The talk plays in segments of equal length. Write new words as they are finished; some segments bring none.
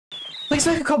Please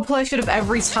make a compilation of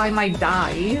every time I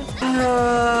die.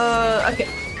 Okay.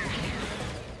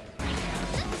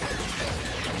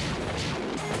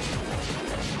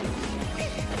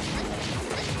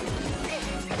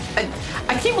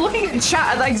 I keep looking at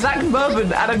chat at the exact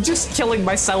moment and I'm just killing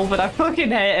myself and I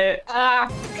fucking hate it. Yeah,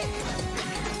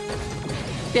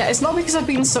 it's not because I've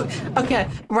been so... Okay,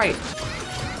 right.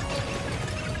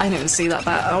 I didn't even see that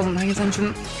bad. I wasn't paying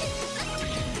attention.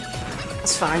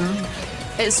 It's fine.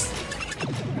 It's...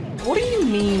 What do you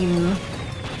mean?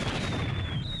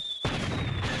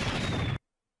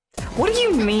 What do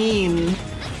you mean?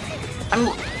 I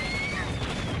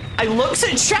looked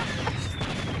at chat.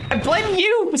 I blame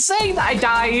you for saying that I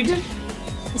died.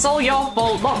 It's all your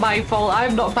fault, not my fault.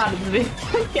 I'm not bad at the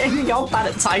game. You're bad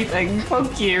at typing.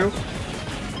 Fuck you.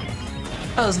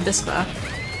 Oh, there's this there.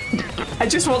 I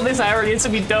just want this area to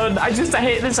be done. I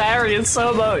hate this area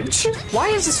so much. Why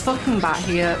is this fucking bat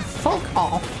here? Fuck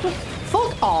off.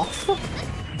 Fuck off.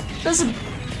 There's a...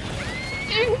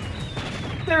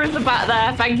 There is a bat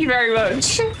there. Thank you very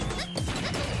much.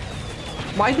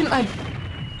 Why didn't I...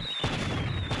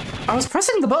 I was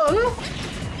pressing the button.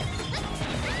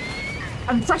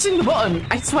 I'm pressing the button.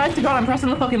 I swear to God, I'm pressing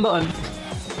the fucking button.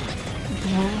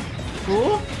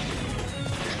 Ooh.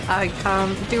 I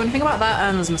can't do anything about that,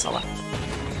 and there's a missile.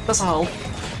 That's a hole.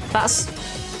 That's...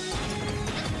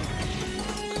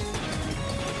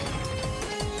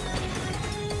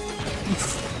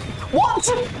 What?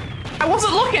 I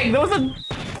wasn't looking. There was a...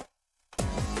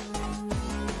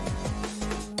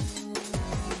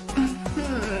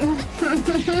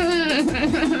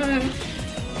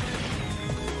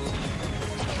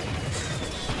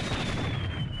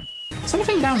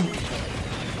 Something down here.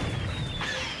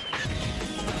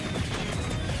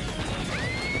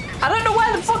 I don't know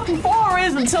where the fucking floor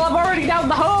is until I'm already down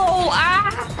the hole.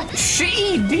 Ah!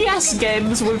 Shitty DS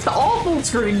games with the awful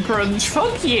screen crunch.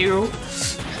 Fuck you.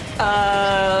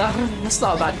 That's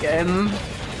not a bad game.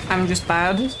 I'm just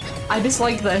bad. I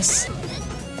dislike this.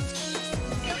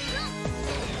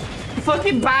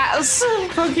 Fucking bats.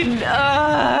 Fucking,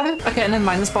 Okay, never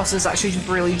mind. This boss is actually just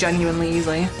really genuinely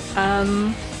easy.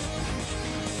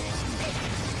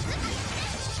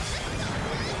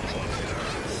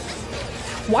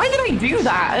 Why did I do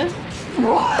that?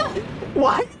 What?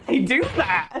 Why did I do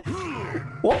that?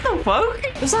 What the fuck?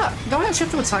 Is that... Do I actually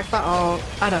have to attack that or...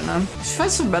 I don't know.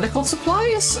 Find some medical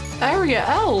supplies? Area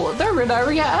L. They're in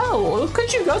Area L.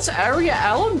 Could you go to Area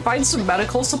L and find some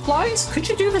medical supplies? Could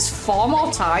you do this 4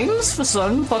 more times for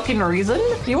some fucking reason?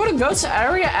 You want to go to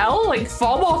Area L like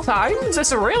 4 more times?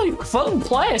 It's a really fun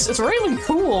place. It's really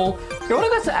cool. You want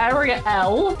to go to Area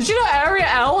L? Did you know Area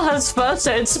L has first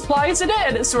aid supplies in it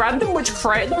and it's random which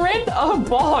crate they're in? Oh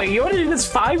boy, you want to do this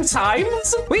 5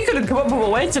 times? We could have come up with a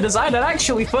way to design an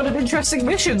actually fun and interesting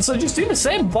mission, so just do the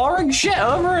same boring shit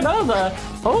over and over.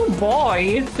 Oh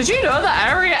boy. Did you know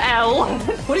that Area L?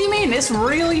 What do you mean? It's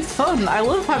really fun. I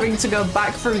love having to go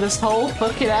back through this whole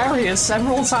fucking area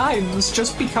several times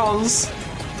just because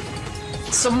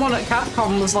someone at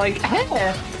Capcom was like,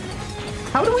 hey,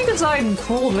 how do we design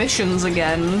cool missions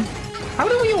again? How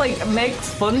do we, like, make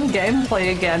fun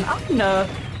gameplay again? I don't know.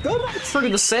 Go back through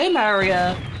the same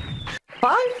area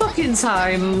 5 fucking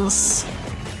times.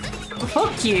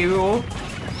 Fuck you.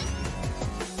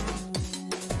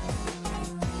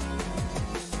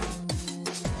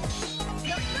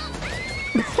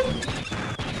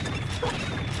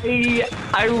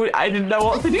 I didn't know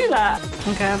what to do that.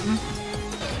 Okay.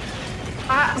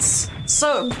 Bats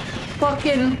so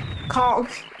fucking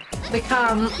cock. They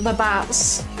can, the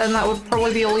bats, and that would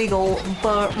probably be illegal,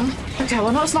 but... Okay,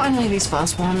 well no, it's not any of these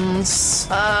first ones.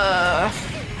 Can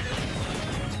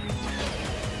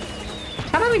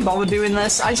I be bothered doing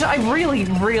this? I really,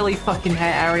 really fucking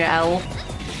hate Area L.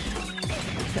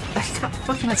 I can't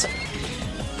fucking...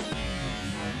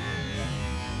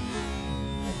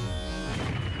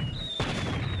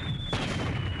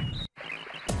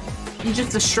 You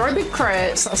just destroy big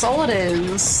crates, that's all it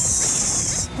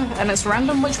is. And it's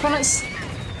random which one it's...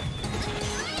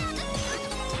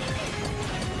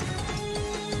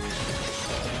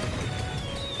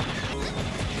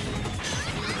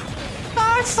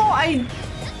 I thought I...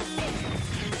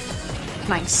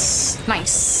 Nice.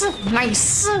 Nice.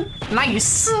 Nice.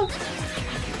 Nice.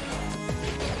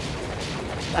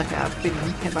 Okay, I've been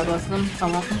hit by both of them. Oh,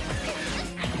 welcome.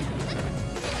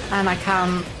 And I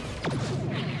can...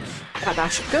 I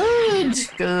dash. Good.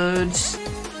 Good.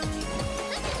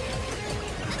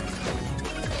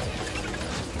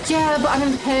 Yeah, but I'm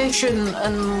impatient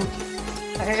and...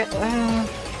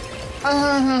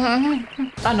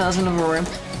 I know there's another room.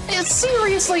 It's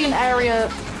seriously an area...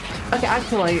 Okay,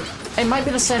 actually, It might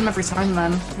be the same every time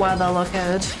then, where they're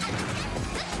located.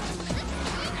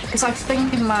 Because I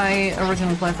think in my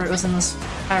original playthrough it was in this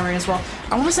area as well.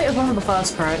 I want to say it was one of the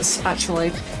first crates,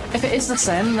 actually. If it is the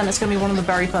same, then it's going to be one of the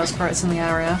very first crates in the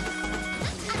area.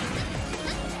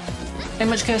 In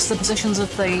which case the positions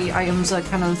of the items are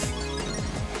kind of...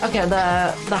 Okay,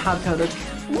 they're hard-coded.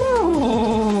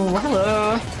 Ooh,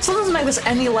 hello. So it doesn't make this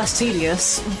any less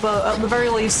tedious, but at the very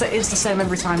least it is the same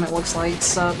every time it looks like,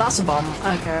 so that's a bomb.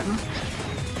 Okay.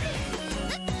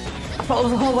 I thought it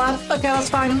was a whole lab. Okay, that's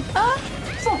fine.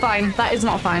 It's not fine. That is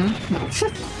not fine.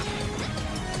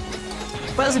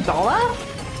 Wait, there's a doll there?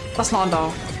 That's not a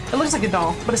doll. It looks like a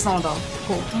doll, but it's not a doll.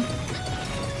 Cool.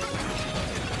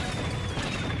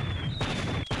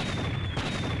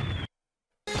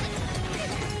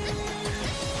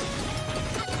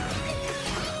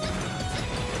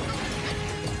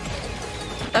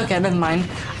 Okay, never mind.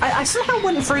 I somehow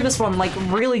went through this one like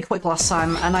really quick last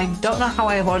time, and I don't know how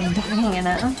I avoided dying in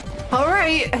it.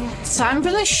 Alright, time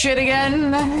for this shit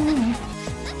again.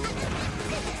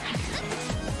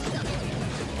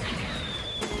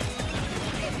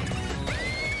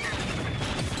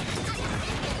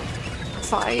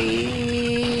 Thought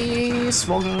I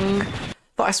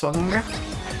swung.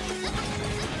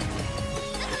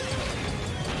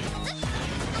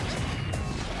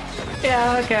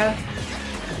 Yeah, okay.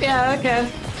 Yeah, okay.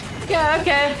 Yeah,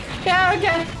 okay. Yeah,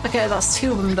 okay. Okay, that's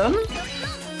 2 of them done.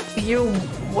 You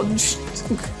one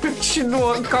should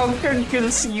not conquer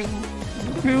because you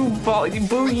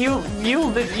yielding. You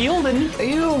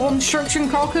one structure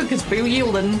conquer because boo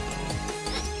yielding.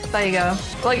 There you go.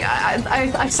 Like,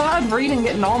 I started reading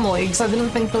it normally because I didn't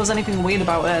think there was anything weird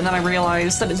about it, and then I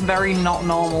realized that it's very not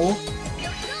normal.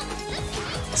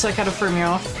 So it kind of threw me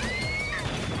off.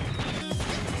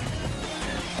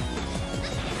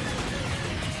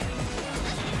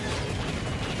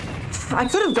 I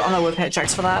could have gotten away with hit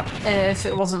checks for that if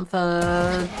it wasn't for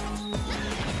that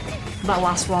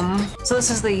last one. So this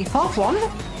is the 4th one.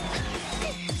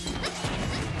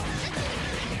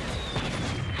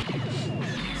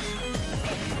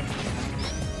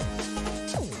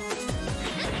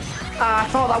 I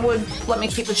thought that would let me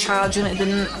keep the charge and it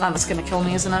didn't. That's gonna kill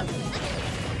me, isn't it?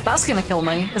 That's gonna kill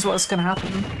me, is what's gonna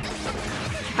happen.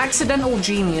 Accidental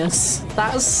genius.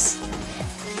 That's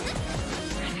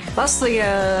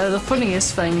the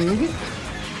funniest thing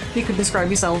you could describe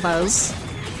yourself as.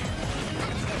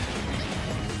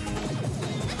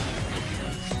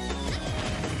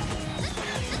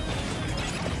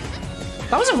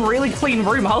 That was a really clean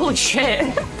room, holy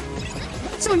shit!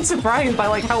 I'm so surprised by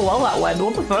like how well that went,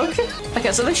 what the fuck?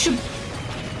 Okay, so this should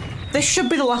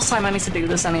be the last time I need to do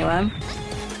this anyway.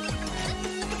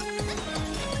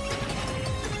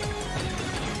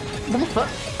 What the fuck?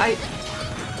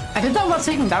 I did that without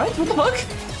taking damage? What the fuck?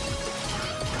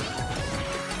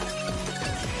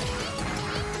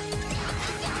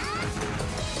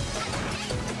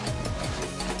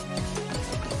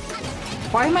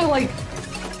 Why am I like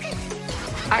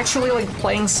actually like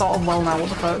playing sort of well now? What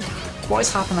the fuck? What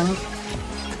is happening?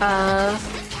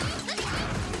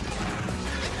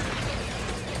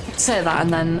 Say that and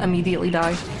then immediately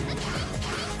die.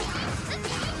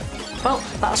 Well,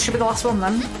 that should be the last one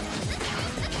then.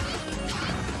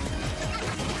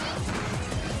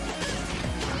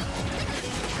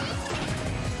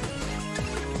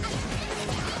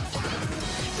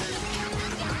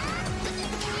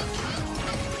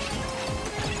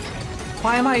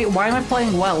 Why am I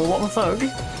playing well? What the fuck?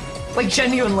 Like,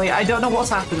 genuinely, I don't know what's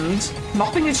happened.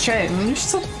 Nothing has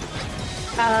changed.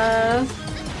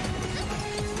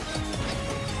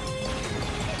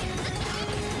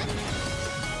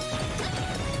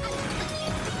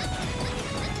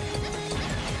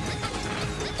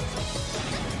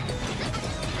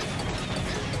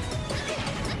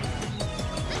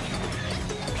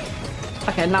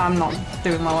 Okay, now I'm not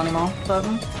doing well anymore, but...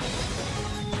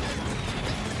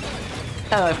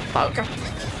 Oh, fuck.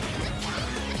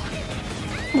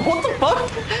 What the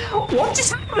fuck? What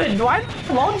just happened? Why did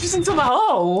I launch us into the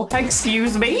hole?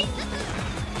 Excuse me?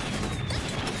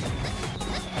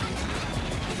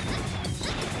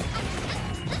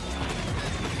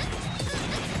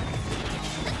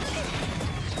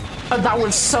 Oh, that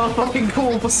was so fucking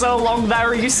cool for so long there,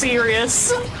 are you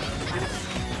serious?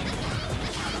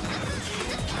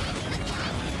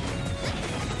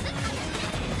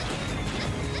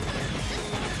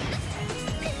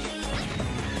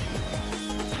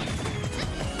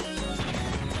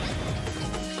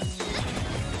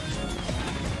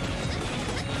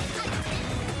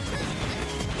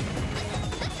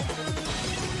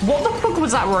 What the fuck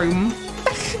was that room?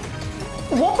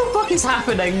 What the fuck is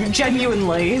happening?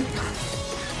 Genuinely.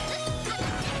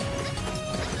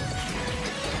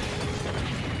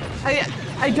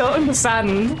 I don't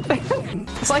understand.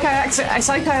 It's like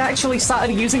I actually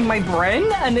started using my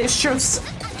brain and it's just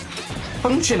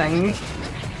functioning,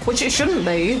 which it shouldn't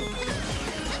be.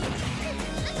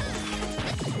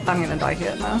 I'm gonna die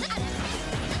here now.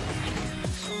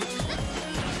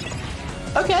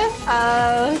 Okay,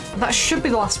 that should be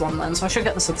the last one then, so I should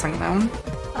get the sub-tank now.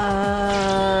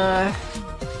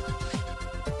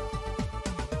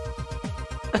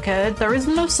 Okay, there is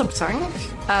no sub-tank.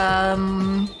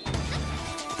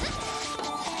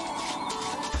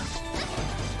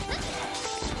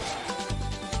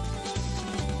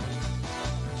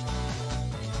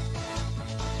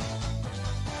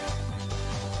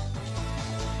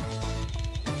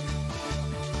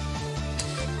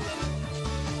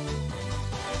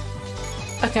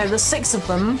 Okay, there's 6 of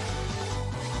them.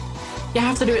 You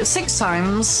have to do it 6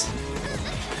 times.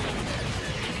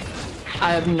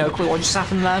 I have no clue what just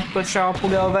happened there, but sure,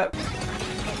 we'll go with it.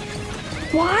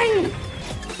 Why?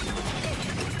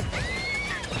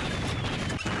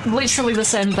 Literally the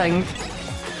same thing.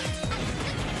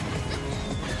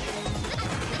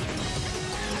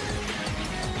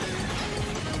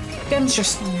 Game's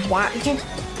just whacking.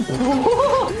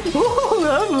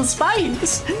 Those were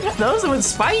spikes! Those were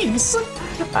spikes!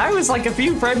 I was like a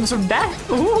few frames from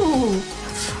death. Ooh!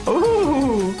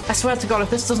 Ooh! I swear to God, if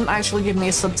this doesn't actually give me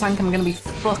a sub-tank, I'm gonna be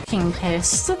fucking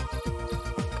pissed.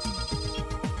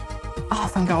 Oh,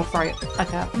 thank God, right,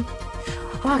 okay.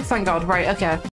 Oh, thank God, right, okay.